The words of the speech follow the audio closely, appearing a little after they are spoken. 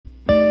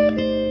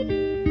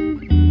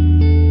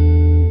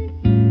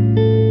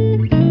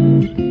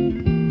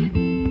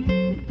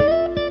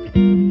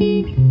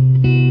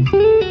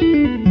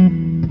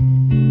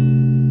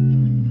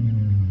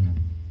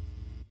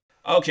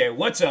Okay,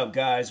 what's up,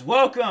 guys?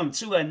 Welcome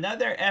to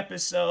another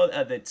episode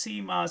of the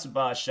T Moss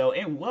Boss Show,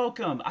 and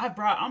welcome.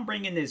 I'm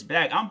bringing this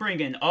back. I'm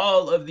bringing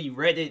all of the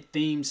Reddit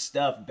themed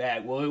stuff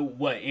back. Well,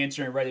 what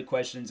answering Reddit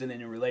questions and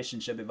then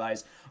relationship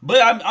advice.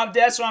 But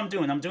that's what I'm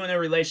doing. I'm doing a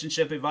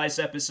relationship advice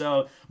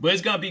episode, but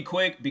it's gonna be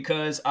quick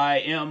because I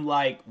am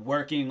like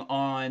working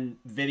on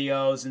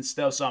videos and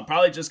stuff. So I'm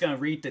probably just gonna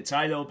read the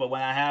title. But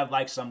when I have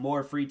like some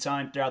more free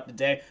time throughout the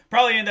day,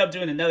 probably end up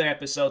doing another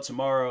episode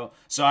tomorrow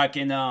so I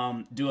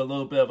can do a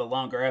little bit of a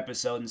longer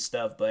episode and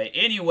stuff. But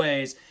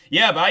anyways,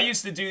 yeah, but I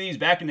used to do these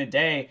back in the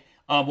day.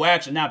 Well,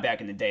 actually, not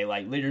back in the day,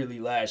 like literally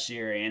last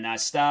year, and I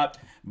stopped.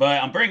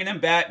 But I'm bringing them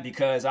back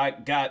because I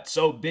got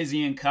so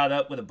busy and caught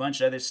up with a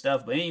bunch of other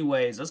stuff. But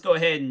anyways, let's go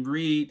ahead and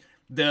read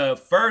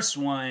the first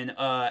one.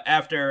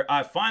 After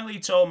I finally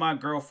told my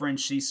girlfriend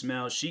she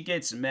smells, she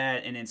gets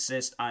mad and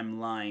insists I'm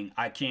lying.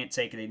 I can't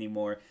take it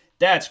anymore.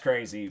 That's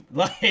crazy.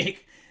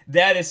 Like,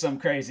 that is some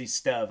crazy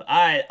stuff.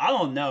 I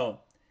don't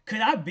know.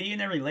 Could I be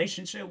in a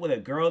relationship with a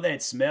girl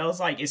that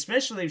smells like,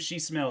 especially if she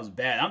smells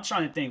bad? I'm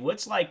trying to think,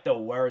 what's like the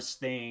worst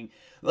thing?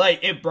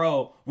 Like it,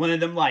 bro, one of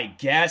them like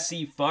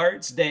gassy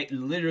farts that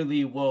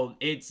literally will,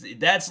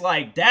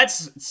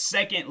 that's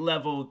second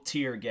level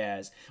tear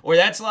gas. Or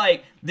that's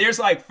like, there's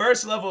like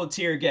first level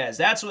tear gas.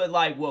 That's what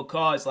like will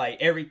cause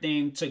like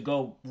everything to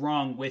go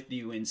wrong with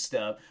you and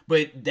stuff.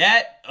 But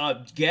that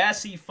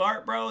gassy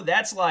fart, bro,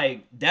 that's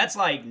like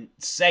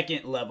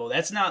second level.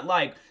 That's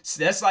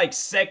like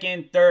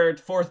second, third,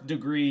 fourth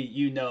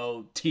degree,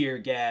 tear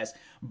gas.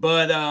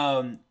 But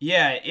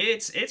yeah,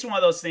 it's one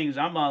of those things.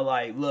 I'm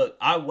like, look,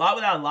 why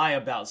would I lie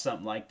about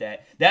something like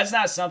that? That's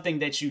not something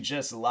that you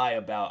just lie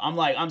about.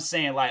 I'm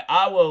saying like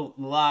I will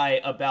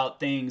lie about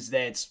things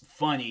that's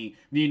funny,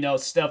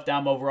 stuff that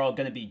I'm overall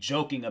gonna be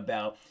joking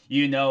about,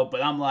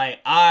 But I'm like,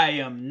 I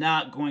am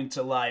not going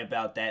to lie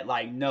about that.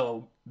 Like,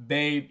 no,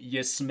 babe,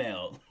 you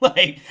smell.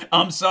 Like,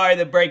 I'm sorry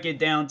to break it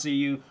down to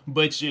you,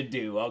 but you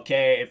do,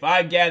 okay? If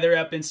I gather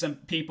up in some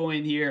people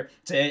in here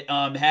to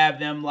have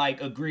them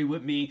like agree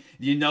with me,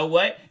 you know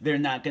what? They're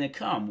not gonna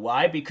come.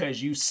 Why?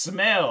 Because you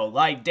smell.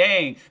 Like,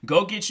 dang,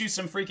 go get you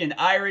some freaking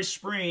Irish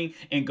Spring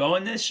and go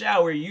in the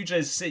shower. You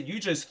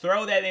just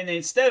throw that in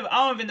instead of,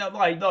 I don't even know,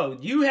 like, no,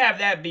 you have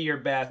that be your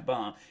bath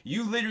bomb.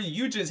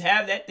 You just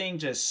have that thing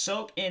just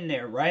soak in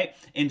there, right?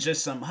 In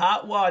just some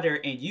hot water,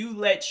 and you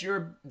let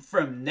your,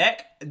 from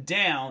neck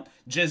down,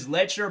 just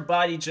let your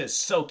body just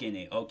soak in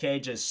it, okay?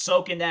 Just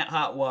soak in that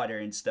hot water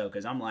and stuff,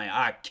 because I'm like,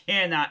 I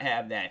cannot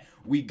have that.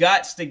 We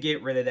got to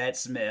get rid of that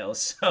smell.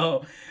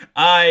 So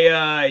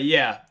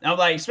yeah, I'm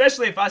like,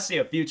 especially if I see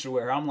a future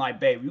where I'm like,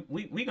 babe,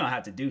 we gonna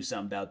have to do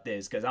something about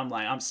this, because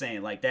I'm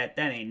saying like that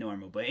ain't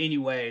normal. But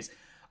anyways,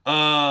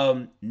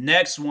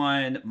 next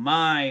one,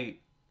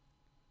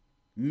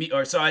 so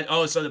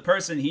the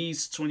person,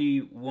 he's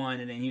 21,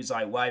 and then he's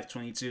like, wife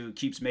 22,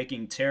 keeps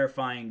making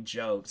terrifying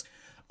jokes.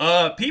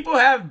 People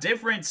have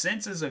different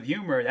senses of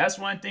humor. That's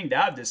one thing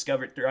that I've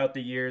discovered throughout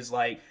the years.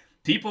 Like,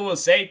 people will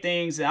say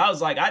things, and I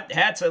was like, I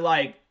had to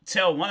like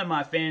tell one of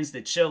my fans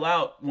to chill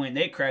out when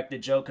they cracked the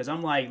joke, because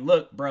I'm like,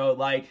 look, bro,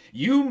 like,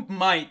 you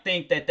might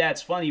think that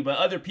that's funny, but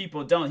other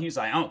people don't. He was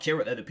like, I don't care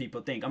what other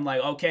people think. I'm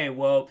like, okay,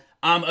 well,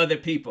 I'm other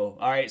people,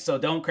 all right? So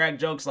don't crack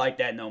jokes like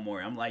that no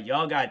more. I'm like,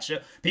 y'all got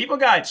chill. People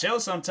got chill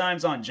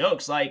sometimes on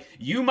jokes. Like,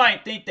 you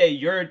might think that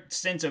your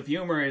sense of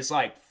humor is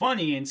like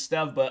funny and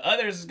stuff, but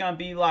others is gonna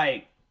be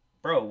like,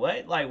 bro,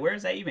 what? Like,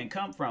 where's that even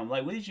come from?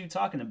 Like, what is you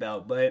talking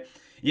about? But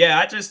yeah,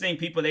 I just think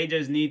people, they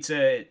just need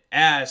to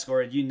ask,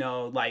 or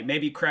like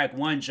maybe crack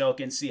one joke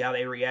and see how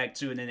they react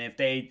to it. And if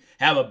they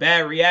have a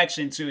bad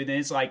reaction to it, then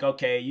it's like,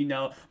 okay.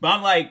 But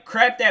I'm like,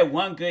 crack that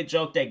one good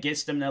joke that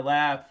gets them to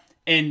laugh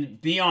and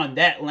be on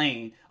that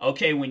lane.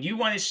 Okay, when you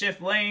want to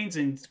shift lanes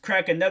and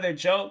crack another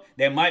joke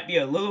that might be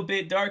a little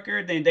bit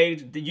darker, then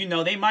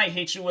they might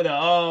hit you with a,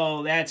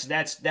 oh,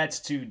 that's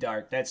too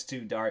dark. That's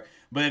too dark.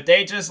 But if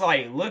they just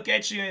like look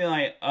at you and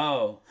like,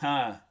 oh,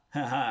 ha,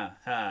 ha, ha,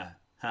 ha,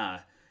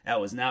 ha, that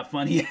was not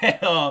funny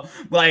at all.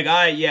 Like,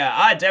 I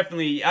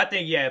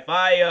think, yeah, if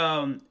I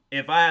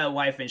had a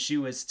wife and she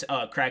was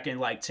cracking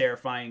like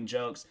terrifying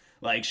jokes,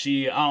 like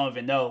I don't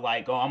even know,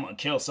 like, oh, I'm gonna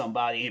kill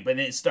somebody, but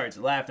then it starts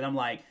laughing, I'm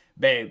like,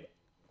 babe,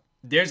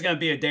 there's gonna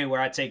be a day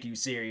where I take you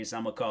serious.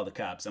 I'm gonna call the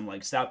cops. I'm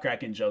like, stop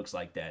cracking jokes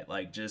like that.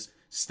 Like, just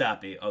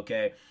stop it,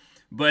 okay?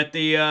 But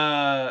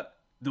the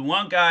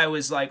one guy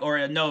was like,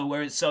 or no,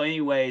 where so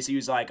anyways, he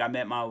was like, I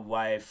met my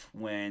wife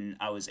when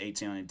I was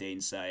 18 on a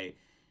dating site.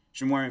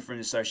 She warned me from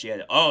the start. She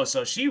had, oh,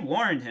 so she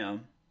warned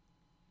him.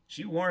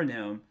 She warned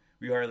him.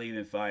 We hardly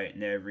even fight,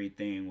 and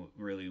everything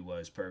really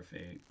was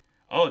perfect.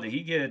 Oh, did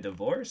he get a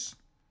divorce?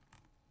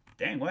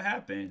 Dang, what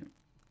happened?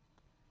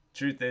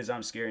 Truth is,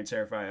 I'm scared and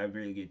terrified. I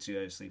really get too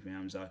out of sleep, and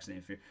I'm exhausted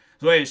and fear.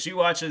 So wait, she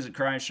watches a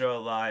crime show a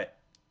lot.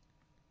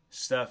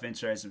 Stuff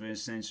interesting, but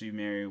since she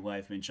married,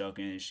 wife been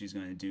choking, and she's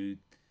going to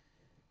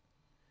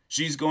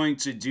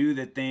do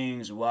the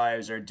things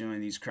wives are doing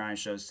these crime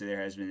shows to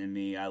their husband and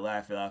me. I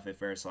laugh it off at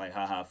first, like,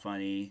 haha,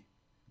 funny.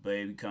 but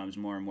it becomes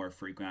more and more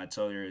frequent. I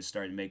told her it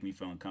started to make me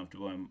feel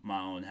uncomfortable in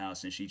my own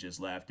house, and she just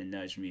laughed and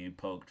nudged me and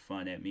poked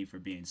fun at me for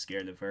being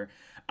scared of her.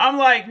 I'm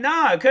like,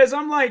 nah, because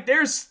I'm like,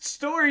 there's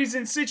stories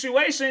and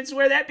situations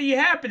where that be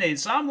happening.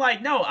 So I'm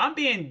like, no, I'm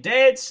being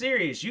dead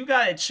serious. You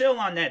gotta chill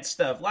on that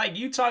stuff. Like,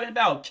 you talking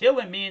about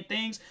killing me and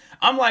things.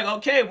 I'm like,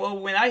 okay, well,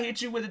 when I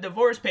hit you with the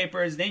divorce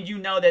papers, then you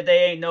know that they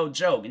ain't no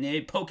joke. And they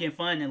poking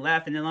fun and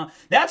laughing and all.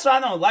 That's what I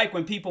don't like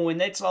when people,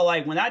 when it's all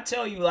like, when I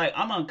tell you, like,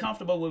 I'm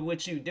uncomfortable with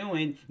what you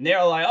doing,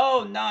 they're like,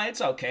 oh, no,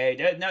 it's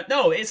okay.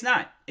 No, it's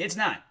not. It's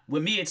not.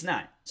 With me, it's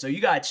not. So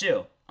you gotta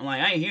chill. I'm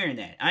like, I ain't hearing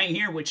that. I ain't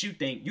hearing what you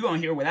think. You gonna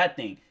hear what I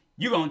think.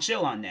 You gonna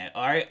chill on that,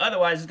 all right?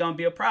 Otherwise, it's gonna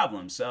be a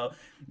problem. So,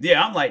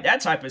 yeah, I'm like,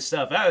 that type of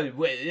stuff.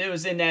 It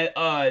was in that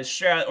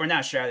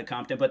not Shrouded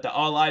Compton, but the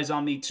All Eyes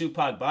on Me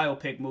Tupac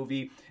biopic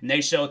movie, and they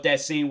showed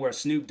that scene where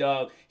Snoop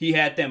Dogg, he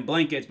had them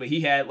blankets, but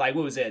he had, like,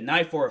 what was it, a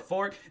knife or a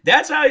fork?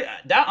 That's how,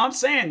 I'm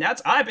saying,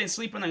 I've been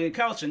sleeping on the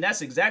couch, and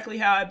that's exactly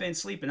how I've been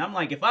sleeping. I'm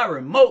like, if I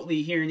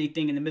remotely hear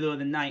anything in the middle of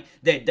the night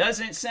that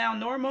doesn't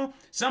sound normal,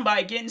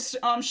 somebody getting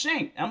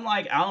shanked. I'm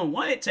like, I don't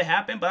want it to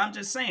happen, but I'm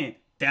just saying,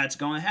 that's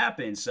gonna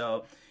happen.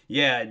 So,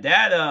 yeah,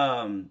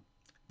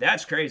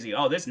 that's crazy.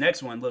 Oh, this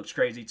next one looks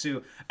crazy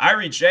too. I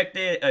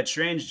rejected a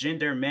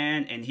transgender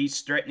man and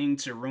he's threatening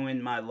to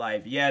ruin my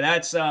life. Yeah,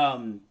 that's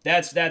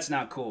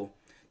not cool.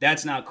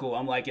 That's not cool.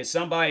 I'm like,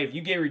 if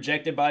you get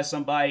rejected by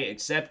somebody,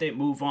 accept it,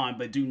 move on,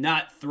 but do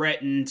not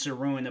threaten to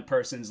ruin a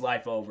person's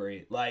life over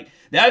it. Like,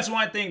 that's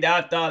one thing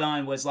that I thought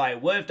on was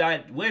like, what if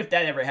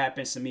that ever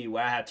happens to me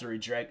where I have to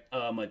reject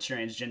a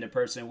transgender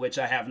person, which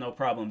I have no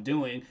problem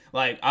doing.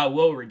 Like, I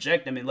will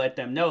reject them and let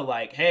them know,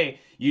 like,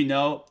 hey,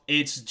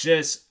 it's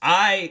just,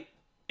 I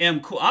am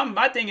cool.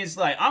 My thing is,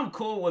 like, I'm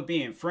cool with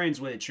being friends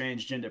with a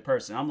transgender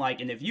person. I'm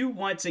like, and if you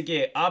want to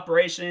get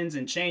operations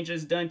and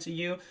changes done to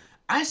you,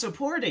 I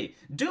support it.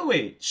 Do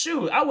it.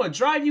 Shoot, I will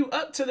drive you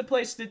up to the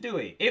place to do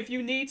it. If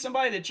you need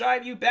somebody to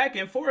drive you back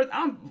and forth,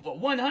 I'm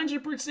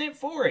 100%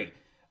 for it.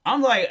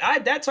 I'm like,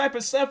 that type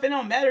of stuff, it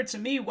don't matter to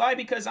me. Why?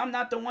 Because I'm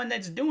not the one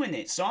that's doing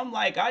it. So I'm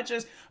like,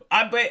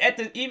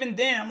 even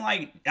then, I'm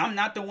like, I'm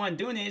not the one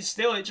doing it. It's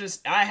still,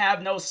 I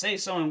have no say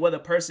so in what a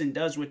person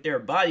does with their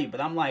body. But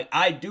I'm like,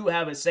 I do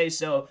have a say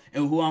so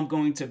in who I'm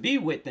going to be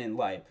with in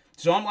life.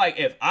 So I'm like,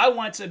 if I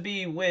want to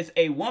be with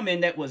a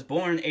woman that was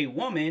born a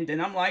woman,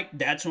 then I'm like,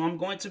 that's who I'm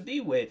going to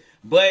be with.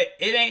 But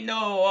it ain't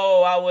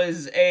I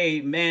was a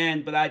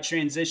man, but I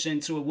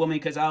transitioned to a woman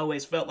because I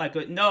always felt like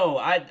no,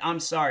 I'm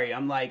sorry.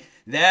 I'm like,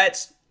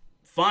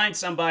 find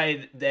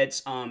somebody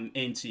that's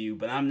into you,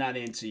 but I'm not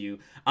into you.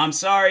 I'm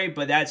sorry,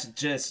 but that's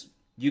just,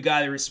 you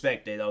gotta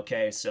respect it,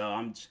 okay? So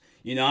I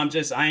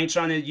ain't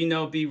trying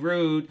to, be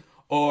rude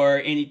or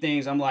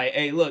anything. I'm like,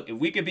 hey, look, if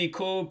we could be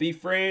cool, be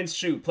friends,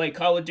 shoot, play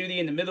Call of Duty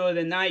in the middle of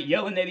the night,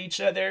 yelling at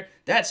each other,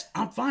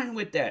 I'm fine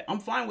with that.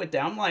 I'm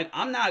like,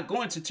 I'm not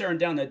going to turn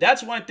down that.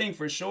 That's one thing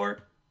for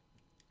sure.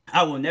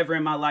 I will never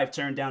in my life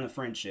turn down a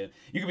friendship.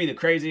 You could be the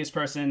craziest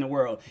person in the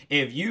world.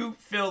 If you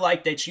feel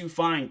like that you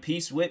find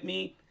peace with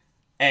me,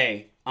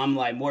 hey, I'm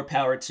like, more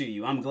power to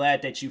you. I'm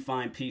glad that you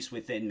find peace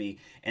within me.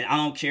 And I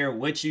don't care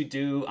what you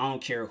do. I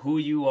don't care who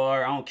you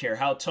are. I don't care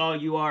how tall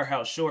you are,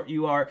 how short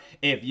you are.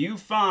 If you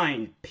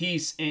find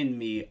peace in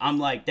me, I'm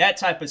like, that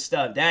type of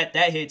stuff, that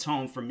hits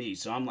home for me.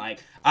 So I'm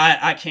like,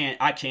 I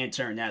can't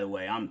turn that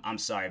away. I'm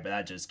sorry, but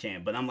I just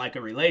can't. But I'm like,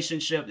 a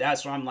relationship,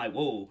 that's where I'm like,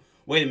 whoa,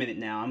 wait a minute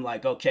now. I'm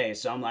like, okay.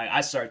 So I'm like,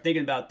 I start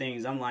thinking about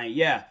things. I'm like,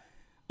 yeah.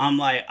 I'm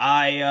like,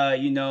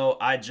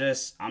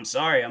 I'm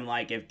sorry. I'm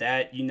like, if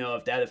that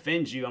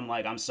offends you, I'm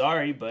like, I'm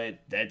sorry, but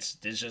that's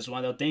just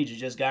one of those things you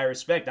just gotta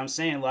respect. I'm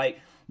saying, like,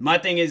 my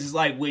thing is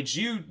like, would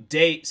you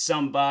date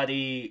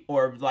somebody,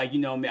 or like,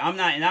 I'm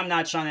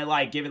not trying to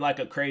like give it like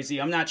a crazy,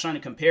 I'm not trying to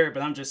compare it,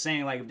 but I'm just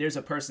saying, like, if there's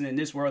a person in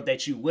this world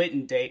that you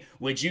wouldn't date,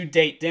 would you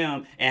date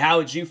them? And how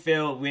would you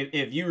feel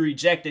if you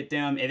rejected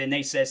them and then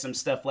they said some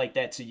stuff like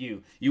that to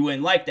you? You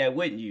wouldn't like that,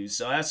 wouldn't you?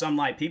 So that's, I'm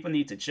like, people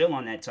need to chill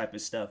on that type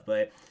of stuff.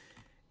 But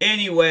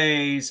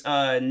anyways,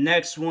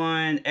 next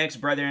one,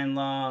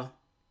 ex-brother-in-law.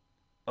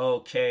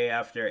 Okay,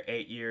 after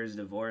 8 years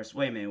divorce.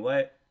 Wait a minute,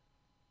 what?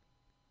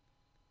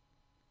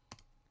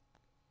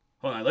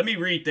 Hold on, let me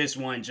read this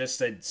one just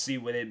to see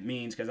what it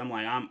means, because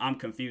I'm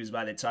confused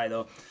by the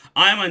title.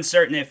 I'm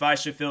uncertain if I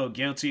should feel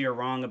guilty or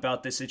wrong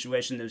about this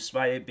situation,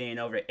 despite it being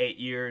over 8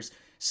 years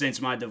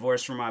since my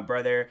divorce from my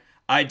brother.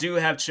 I do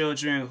have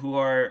children who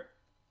are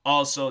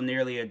also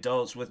nearly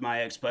adults with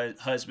my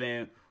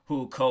ex-husband,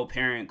 who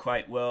co-parent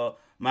quite well.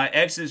 My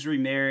ex is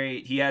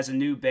remarried. He has a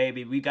new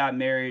baby. We got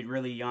married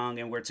really young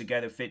and we're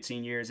together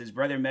 15 years. His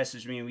brother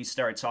messaged me and we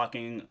started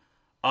talking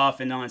off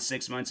and on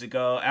 6 months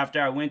ago.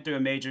 After I went through a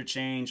major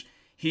change,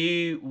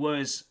 he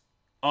was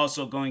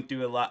also going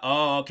through a lot.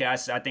 Oh, okay. I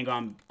think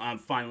I'm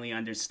finally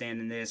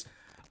understanding this.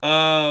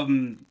 I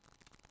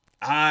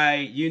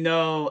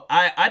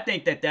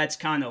think that's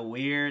kind of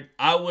weird.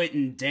 I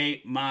wouldn't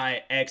date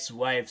my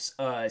ex-wife's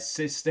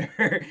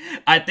sister.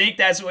 I think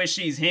that's what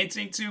she's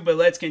hinting to, but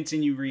let's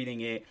continue reading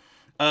it.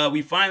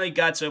 we finally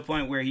got to a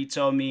point where he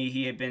told me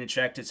he had been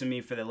attracted to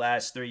me for the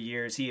last 3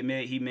 years. He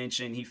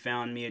mentioned he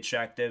found me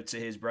attractive to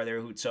his brother,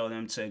 who told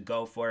him to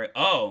go for it.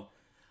 Oh,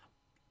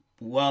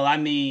 well, I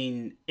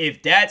mean,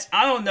 if that's,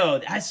 I don't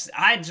know.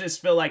 I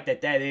just feel like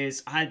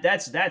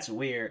that's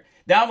weird.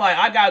 Now I'm like,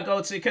 I gotta go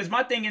to, because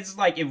my thing is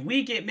like, if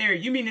we get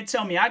married, you mean to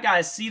tell me I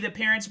gotta see the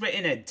parents, but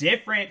in a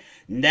different,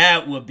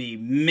 that would be,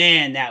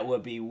 man, that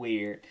would be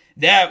weird.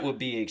 That would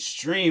be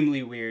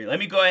extremely weird. Let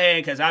me go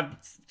ahead, because I've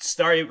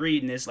started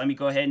reading this. Let me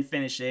go ahead and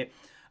finish it.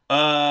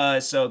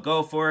 So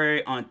go for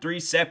it on 3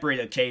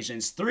 separate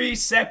occasions. 3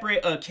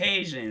 separate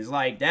occasions.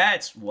 Like,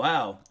 that's,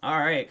 wow. All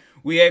right.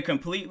 We had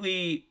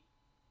completely,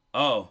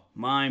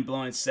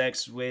 mind-blowing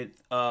sex with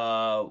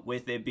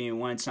it being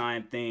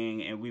one-time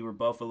thing, and we were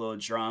both a little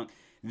drunk.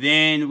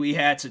 Then we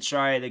had to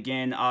try it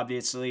again,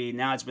 obviously.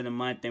 Now it's been a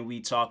month and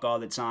we talk all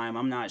the time.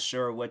 I'm not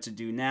sure what to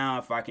do now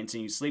if I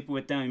continue sleeping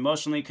with them.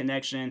 Emotionally,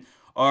 connection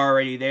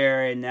already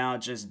there and now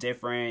just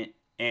different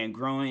and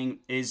growing.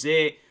 Is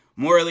it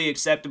morally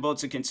acceptable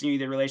to continue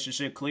the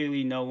relationship?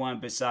 Clearly no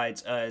one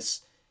besides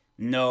us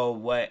know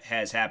what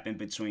has happened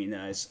between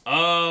us.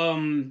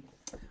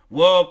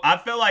 Well, I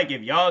feel like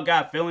if y'all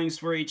got feelings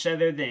for each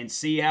other, then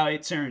see how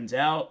it turns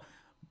out.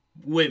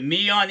 With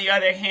me, on the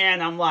other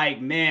hand, I'm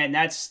like, man,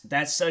 that's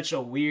such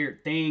a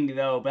weird thing,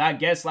 though. But I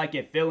guess, like,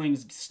 if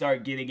feelings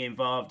start getting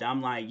involved,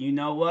 I'm like, you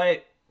know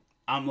what?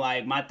 I'm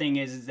like, my thing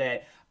is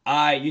that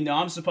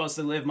I'm supposed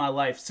to live my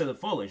life to the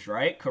fullest,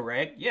 right?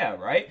 Correct? Yeah,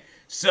 right?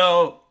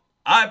 So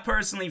I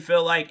personally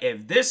feel like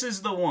if this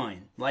is the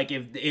one, like,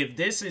 if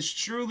this is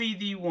truly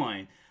the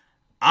one,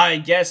 I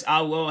guess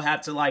I will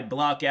have to, like,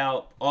 block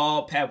out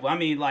all pep. I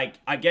mean, like,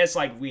 I guess,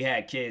 like, if we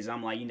had kids,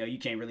 I'm like, you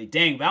can't really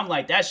dang. But I'm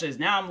like, that's just,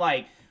 now I'm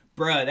like,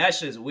 bruh, that's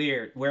just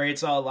weird. Where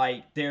it's all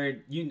like,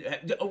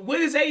 what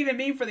does that even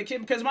mean for the kid?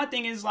 Because my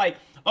thing is like,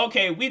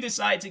 okay, we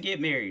decide to get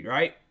married,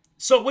 right?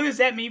 So what does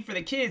that mean for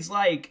the kids?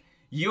 Like,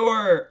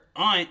 your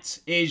aunt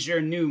is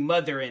your new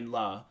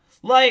mother-in-law.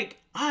 Like,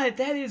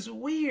 that is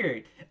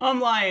weird. I'm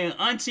like,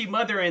 auntie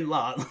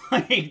mother-in-law.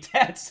 Like,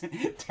 that's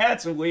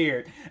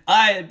weird.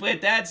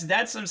 But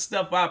that's some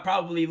stuff I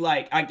probably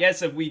like. I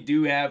guess if we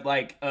do have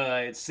like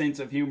a sense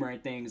of humor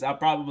and things, I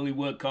probably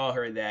would call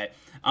her that.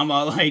 I'm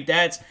all like,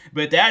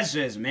 but that's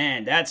just,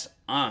 man,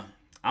 I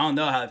don't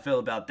know how I feel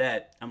about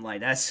that. I'm like,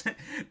 that's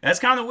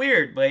kind of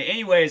weird. But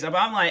anyways,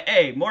 I'm like,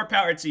 hey, more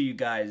power to you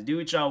guys. Do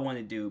what y'all want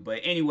to do. But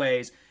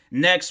anyways,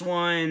 next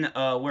one,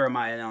 where am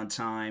I at on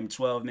time?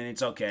 12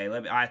 minutes. Okay,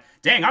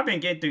 I've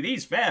been getting through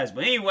these fast.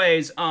 But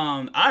anyways,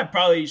 I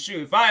probably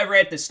if I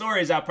read the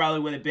stories, I probably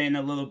would have been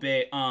a little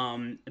bit,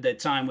 the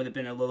time would have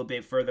been a little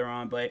bit further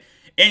on. But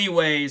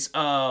anyways,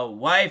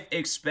 wife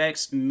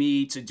expects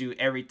me to do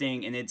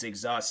everything and it's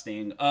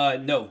exhausting.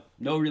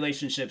 No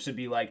relationship should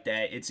be like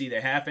that. It's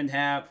either half and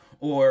half,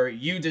 or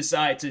you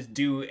decide to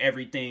do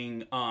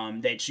everything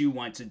that you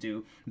want to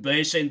do. But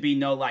it shouldn't be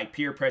no like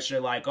peer pressure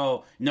like,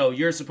 oh, no,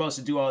 you're supposed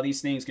to do all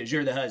these things because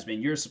you're the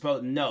husband.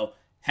 No,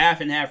 half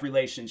and half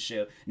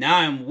relationship. Now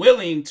I'm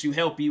willing to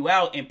help you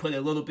out and put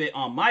a little bit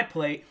on my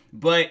plate,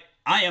 but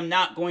I am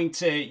not going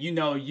to,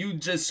 you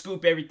just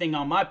scoop everything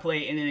on my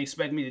plate and then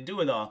expect me to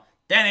do it all.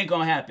 That ain't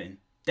gonna happen.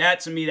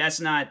 That, to me,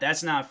 that's not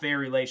a fair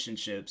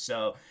relationship.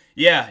 So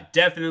yeah,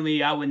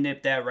 definitely I would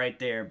nip that right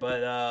there.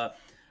 But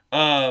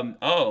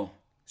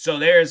so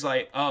there's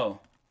like,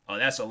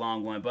 that's a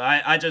long one,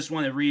 but I just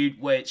want to read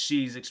what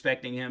she's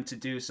expecting him to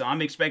do. So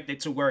I'm expected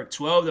to work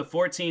 12 to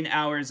 14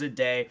 hours a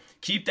day,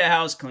 keep the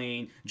house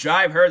clean,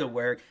 drive her to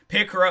work,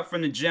 pick her up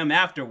from the gym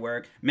after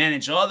work,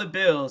 manage all the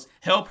bills,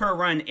 help her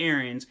run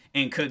errands,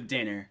 and cook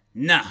dinner.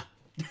 Nah.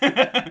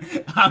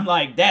 I'm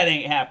like, that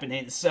ain't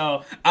happening.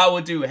 So I will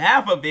do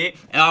half of it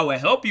and I will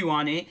help you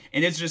on it,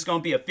 and it's just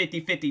gonna be a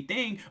 50-50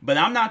 thing, but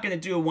I'm not gonna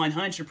do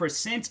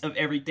 100% of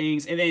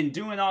everything. And then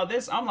doing all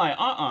this, I'm like,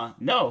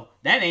 no,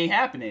 that ain't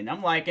happening.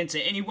 I'm like, and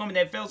to any woman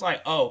that feels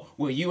like, oh,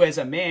 well, you as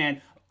a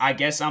man, I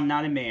guess I'm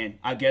not a man,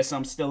 I guess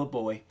I'm still a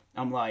boy.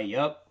 I'm like,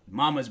 yep,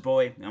 mama's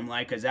boy. I'm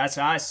like, because that's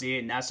how I see it,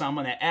 and that's how I'm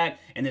going to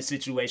act in a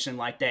situation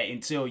like that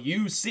until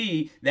you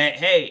see that,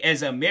 hey,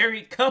 as a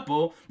married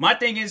couple, my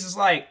thing is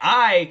like,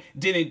 I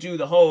didn't do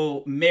the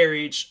whole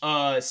marriage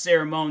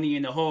ceremony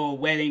and the whole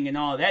wedding and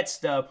all that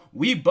stuff.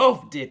 We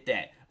both did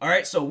that. All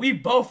right, so we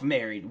both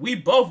married. We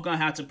both gonna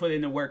have to put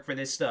in the work for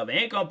this stuff. It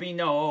ain't gonna be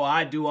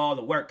I do all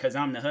the work because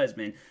I'm the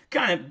husband.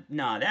 Kind of,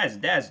 nah,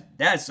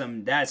 that's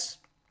some mess.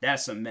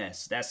 That's some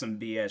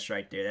BS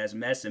right there. That's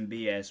mess and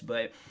BS.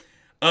 But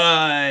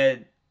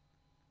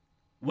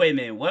wait a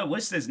minute,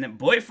 what's this?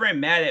 Boyfriend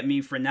mad at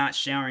me for not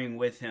showering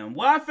with him.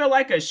 Well, I feel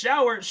like a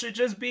shower should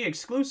just be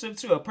exclusive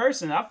to a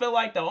person. I feel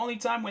like the only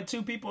time when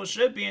two people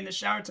should be in the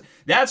shower,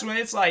 that's when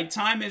it's like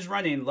time is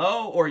running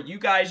low, or you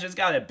guys just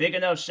got a big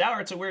enough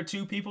shower to where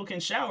two people can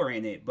shower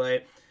in it.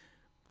 But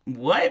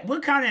why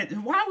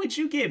would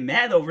you get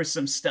mad over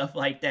some stuff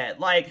like that?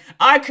 Like,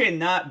 I could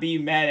not be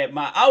mad at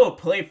I would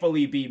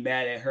playfully be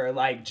mad at her,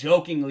 like,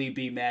 jokingly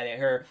be mad at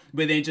her,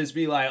 but then just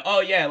be like,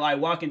 oh yeah,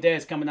 like, Walking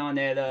Dead's coming on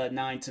at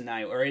 9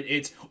 tonight, or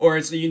it's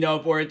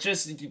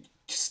just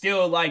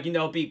still like, you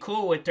know, be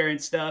cool with her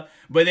and stuff,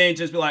 but then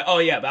just be like, oh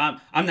yeah, but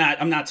I'm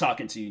not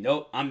talking to you.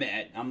 Nope, I'm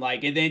mad. I'm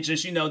like, and then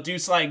just, you know,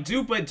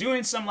 but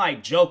doing some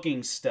like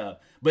joking stuff.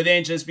 But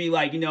then just be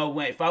like, you know,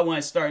 if I want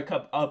to start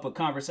up a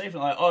conversation,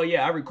 like, oh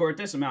yeah, I record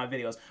this amount of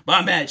videos, but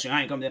I'm mad at you.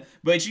 I ain't coming to.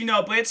 But you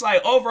know, but it's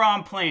like overall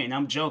I'm playing,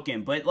 I'm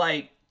joking, but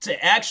like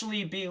to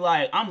actually be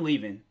like, I'm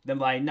leaving. Then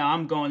like, no,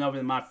 I'm going over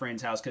to my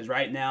friend's house because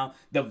right now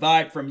the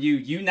vibe from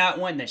you not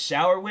wanting to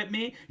shower with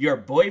me, your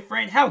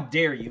boyfriend, how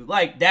dare you?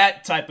 Like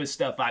that type of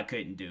stuff I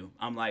couldn't do.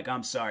 I'm like,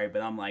 I'm sorry,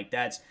 but I'm like,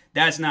 that's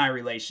not a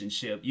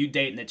relationship. You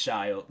dating a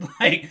child.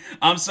 Like,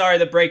 I'm sorry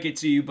to break it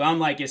to you, but I'm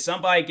like, if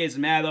somebody gets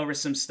mad over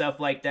some stuff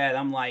like that,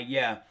 I'm like,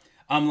 yeah.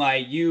 I'm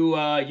like, you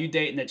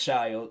dating a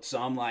child.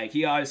 So I'm like,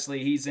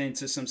 he's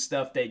into some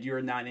stuff that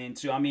you're not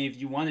into. I mean, if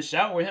you want to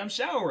shower with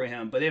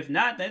him. But if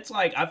not, that's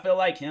like, I feel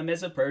like him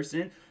as a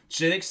person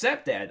should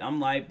accept that. I'm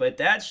like, but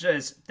that's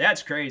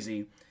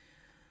crazy.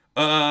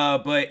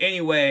 But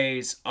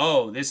anyways,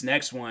 this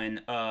next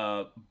one,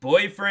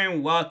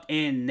 boyfriend walked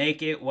in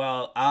naked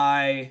while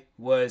I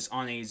was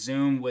on a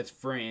Zoom with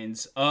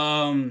friends.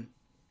 Dang,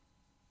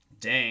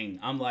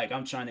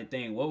 I'm trying to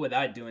think, what would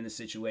I do in a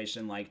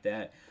situation like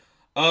that?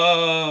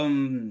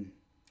 Man,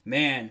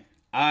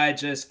 I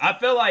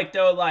feel like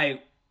though,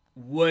 like,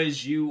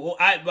 was you,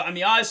 I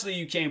mean, honestly,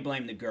 you can't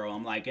blame the girl.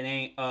 I'm like, it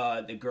ain't,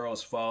 the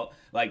girl's fault.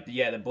 Like,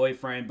 yeah, the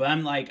boyfriend, but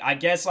I'm like, I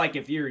guess, like,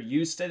 if you're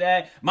used to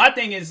that, my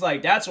thing is,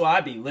 like, that's why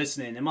I be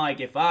listening. I'm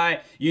like, if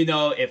I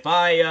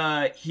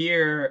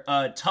hear,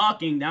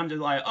 talking, I'm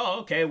just like, oh,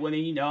 okay, well,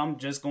 then, you know, I'm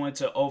just going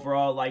to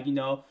overall, like, you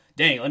know,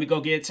 dang, let me go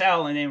get a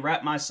towel and then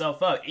wrap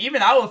myself up.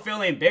 Even I would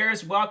feel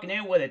embarrassed walking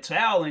in with a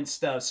towel and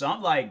stuff. So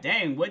I'm like,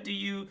 dang,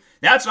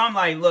 that's why I'm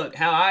like, look,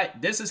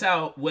 this is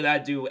what I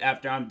do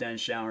after I'm done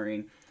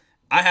showering.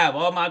 I have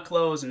all my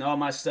clothes and all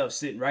my stuff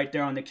sitting right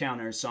there on the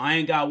counter. So I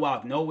ain't got to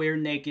walk nowhere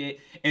naked.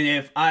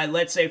 And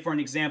let's say for an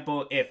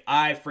example, if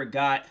I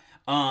forgot,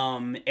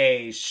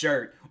 a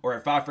shirt, or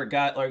if I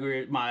forgot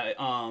like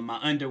my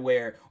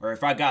underwear, or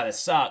if I got a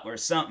sock or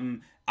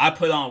something, I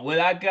put on what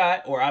I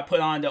got, or I put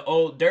on the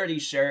old dirty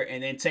shirt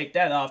and then take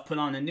that off, put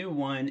on a new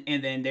one,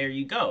 and then there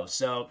you go.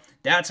 So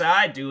that's how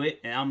I do it.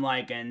 And I'm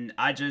like, and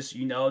I just,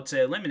 you know,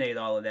 to eliminate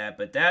all of that.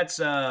 But that's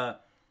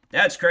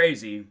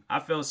crazy. I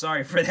feel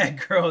sorry for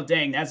that girl.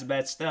 Dang, that's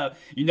bad stuff.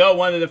 You know,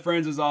 one of the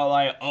friends was all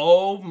like,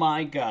 oh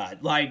my God.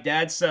 Like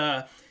that's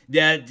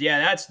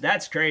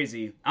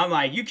crazy. I'm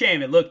like, you can't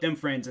even look them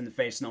friends in the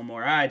face no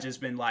more. I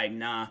just been like,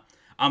 nah.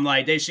 I'm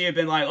like, she had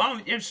been like, oh,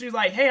 if she's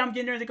like, hey, I'm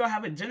getting ready to go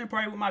have a dinner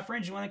party with my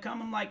friends. You want to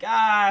come? I'm like,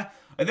 are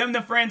them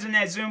the friends in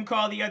that Zoom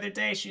call the other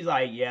day? She's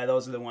like, yeah,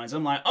 those are the ones.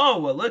 I'm like, oh,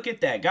 well, look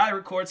at that. Gotta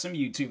record some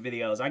YouTube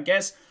videos. I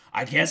guess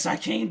I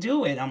can't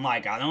do it. I'm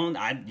like,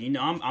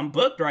 I'm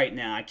booked right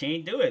now. I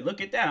can't do it.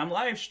 Look at that. I'm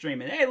live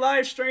streaming. Hey,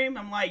 live stream.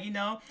 I'm like, you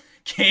know,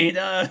 can't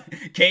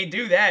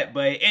do that.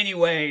 But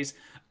anyways,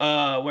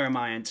 where am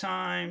I in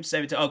time?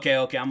 17. Okay.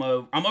 I'm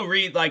gonna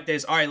read like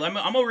this. All right, I'm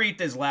gonna read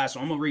this last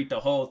one. I'm gonna read the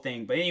whole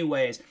thing. But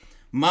anyways,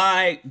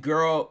 wait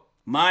a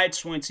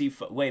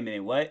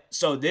minute, what?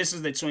 So this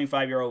is the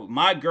 25-year-old.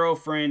 My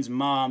girlfriend's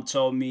mom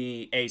told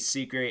me a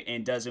secret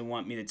and doesn't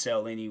want me to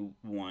tell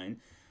anyone.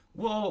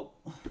 Well,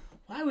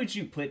 why would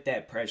you put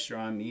that pressure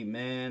on me,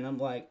 man? I'm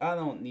like, I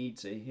don't need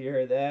to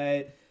hear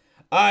that.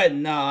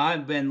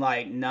 I've been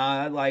like,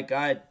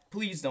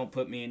 please don't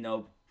put me in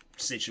no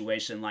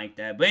situation like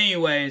that. But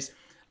anyways,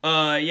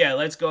 yeah,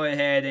 let's go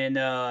ahead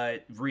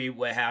and read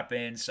what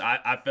happens.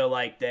 I feel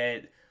like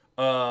that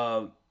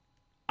I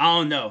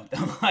don't know.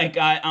 Like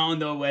I don't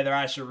know whether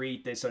I should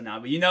read this or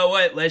not. But you know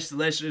what? Let's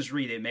just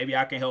read it. Maybe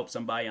I can help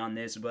somebody on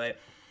this. But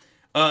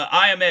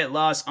I am at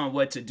loss on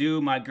what to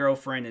do. My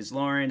girlfriend is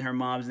Lauren. Her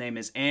mom's name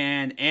is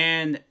Anne.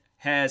 Anne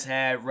has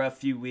had a rough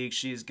few weeks.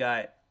 She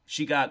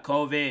got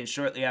COVID, and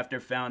shortly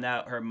after found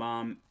out her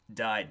mom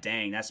died.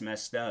 Dang, that's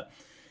messed up.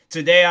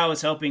 Today I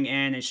was helping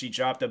Anne and she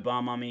dropped a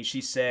bomb on me. She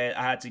said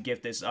I had to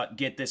get this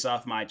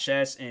off my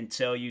chest and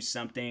tell you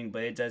something,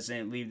 but it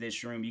doesn't leave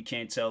this room. You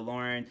can't tell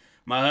Lauren.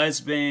 My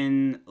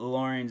husband,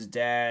 Lauren's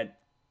dad,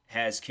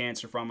 has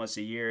cancer for almost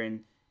a year and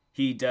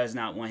he does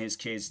not want his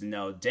kids to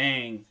know.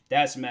 Dang,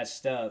 that's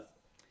messed up.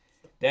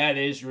 That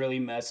is really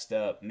messed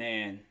up,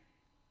 man.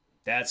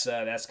 That's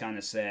kind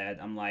of sad.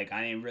 I'm like,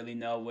 I didn't really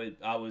know what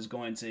I was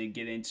going to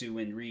get into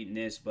when reading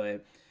this,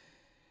 but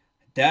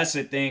that's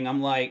the thing.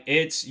 I'm like,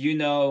 it's, you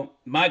know,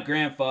 my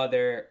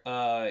grandfather,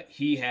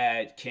 he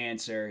had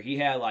cancer. He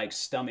had like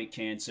stomach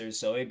cancer,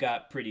 so it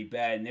got pretty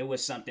bad, and it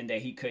was something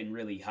that he couldn't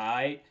really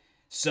hide.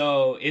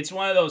 So it's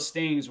one of those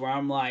things where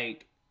I'm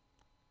like,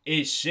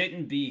 it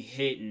shouldn't be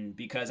hidden,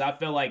 because I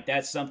feel like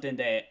that's something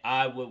that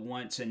I would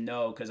want to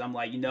know, because I'm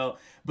like, you know,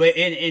 but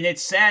and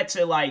it's sad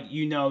to like,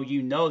 you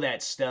know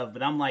that stuff,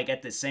 but I'm like,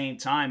 at the same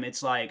time,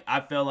 it's like,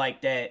 I feel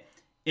like that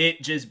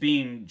it just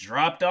being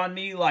dropped on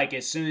me, like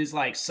as soon as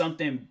like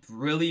something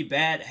really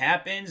bad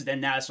happens, then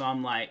that's when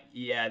I'm like,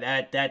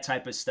 yeah, that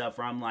type of stuff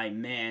where I'm like,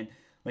 man,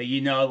 like, you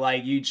know,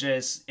 like you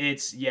just,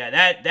 it's,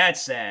 yeah,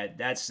 that's sad.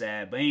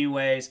 But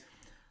anyways,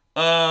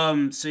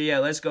 So yeah,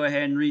 let's go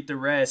ahead and read the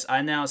rest.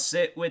 I now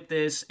sit with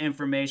this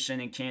information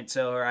and can't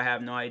tell her. I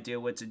have no idea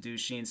what to do.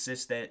 She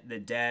insists that the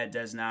dad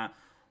does not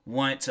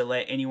want to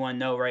let anyone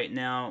know right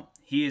now.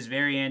 He is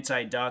very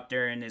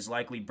anti-doctor and is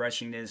likely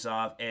brushing this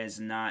off as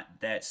not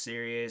that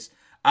serious.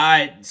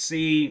 I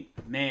see,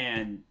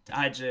 man,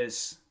 I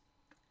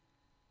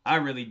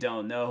really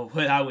don't know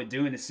what I would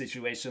do in a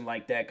situation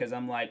like that because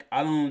I'm like,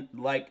 I don't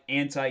like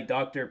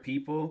anti-doctor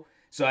people.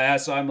 So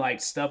I'm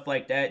like, stuff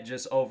like that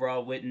just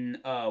overall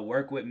wouldn't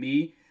work with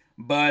me.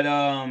 But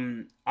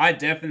I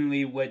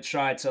definitely would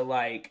try to,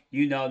 like,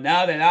 now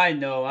that I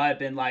know, I've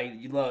been like,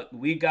 look,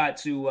 we got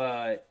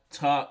to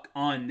talk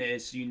on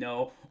this,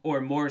 or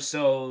more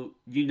so,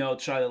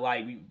 try to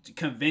like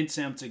convince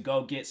him to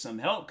go get some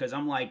help because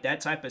I'm like, that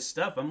type of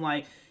stuff. I'm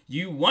like,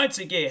 you want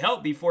to get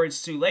help before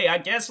it's too late. I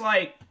guess,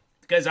 like,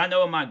 because I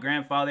know my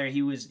grandfather,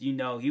 he was,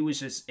 he was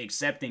just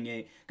accepting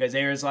it because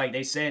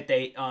they said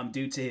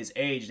due to his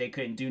age, they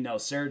couldn't do no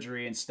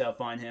surgery and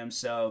stuff on him.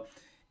 So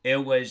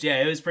it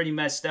was pretty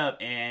messed up.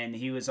 And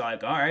he was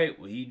like, all right,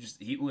 well,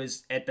 he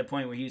was at the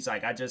point where he was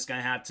like, I just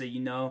gonna have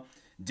to,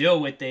 deal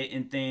with it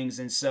and things.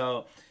 And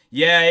so,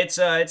 yeah,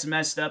 it's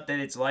messed up that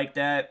it's like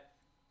that.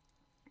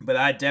 But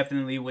I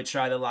definitely would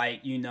try to,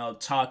 like,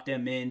 talk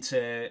them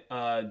into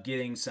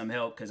getting some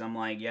help because I'm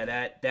like,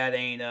 yeah, that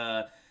ain't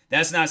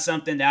that's not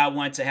something that I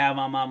want to have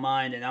on my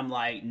mind. And I'm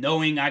like,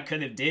 knowing I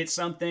could have did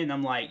something,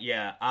 I'm like,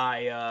 yeah,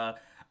 I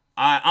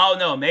don't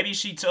know. Maybe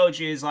she told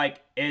you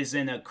is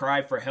in a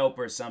cry for help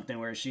or something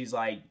where she's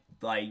like,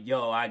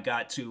 yo, I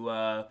got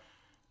to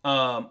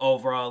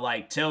overall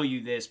like tell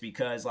you this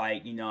because,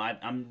 like,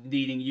 I'm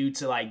needing you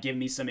to like give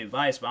me some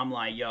advice. But I'm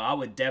like, yo, I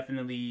would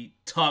definitely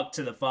talk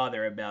to the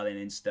father about it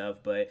and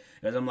stuff. But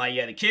because I'm like,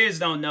 yeah, the kids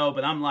don't know.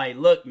 But I'm like,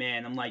 look,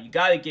 man, I'm like, you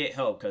gotta get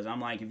help because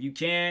I'm like, if you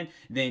can,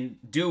 then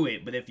do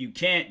it. But if you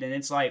can't, then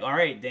it's like, all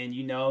right, then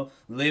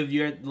live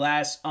your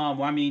last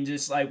I mean,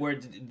 just like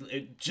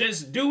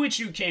just do what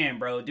you can,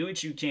 bro. Do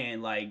what you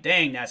can. Like,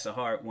 dang, that's a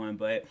hard one.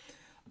 But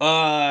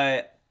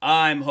uh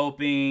I'm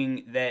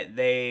hoping that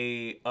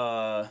they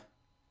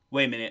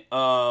wait a minute.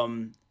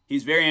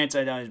 He's very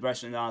anti-gun. He's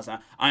brushing all the time.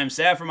 I am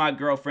sad for my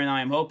girlfriend.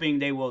 I am hoping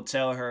they will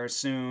tell her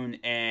soon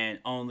and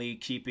only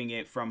keeping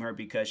it from her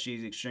because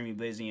she's extremely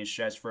busy and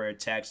stressed for her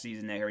tax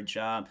season at her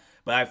job.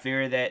 But I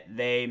fear that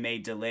they may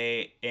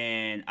delay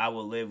and I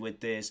will live with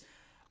this.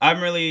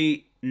 I'm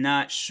really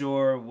not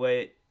sure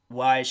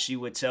why she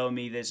would tell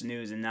me this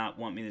news and not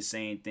want me to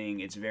say anything.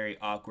 It's very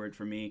awkward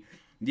for me.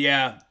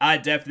 Yeah, I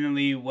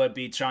definitely would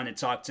be trying to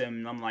talk to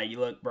him. I'm like,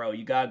 look, bro,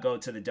 you gotta go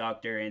to the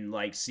doctor and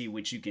like see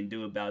what you can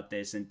do about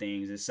this and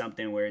things. It's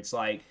something where it's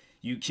like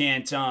you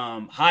can't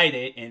hide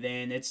it, and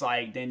then it's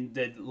like then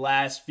the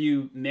last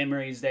few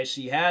memories that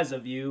she has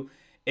of you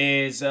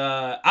is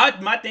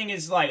my thing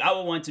is like I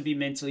would want to be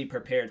mentally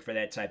prepared for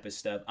that type of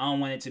stuff. I don't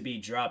want it to be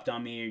dropped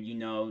on me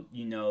or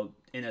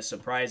in a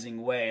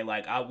surprising way.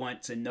 Like I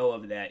want to know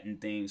of that and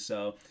things.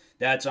 So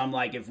that's I'm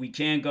like, if we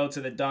can go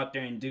to the doctor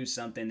and do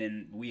something,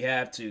 then we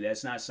have to.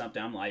 That's not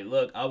something I'm like,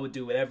 look, I would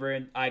do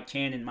whatever I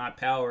can in my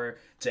power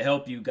to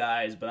help you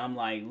guys. But I'm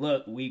like,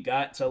 look, we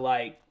got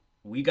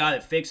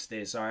to fix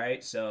this, all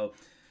right? So,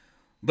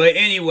 but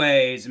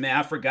anyways, man,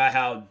 I forgot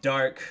how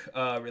dark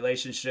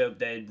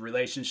relationship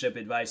advice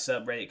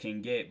subreddit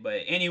can get.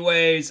 But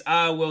anyways,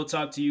 I will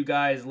talk to you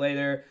guys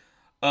later.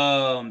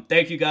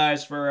 Thank you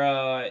guys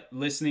for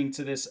listening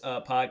to this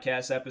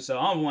podcast episode.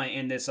 I don't want to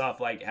end this off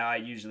like how I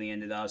usually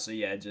end it off. So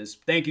yeah,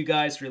 just thank you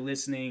guys for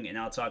listening, and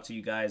I'll talk to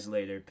you guys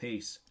later.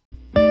 Peace.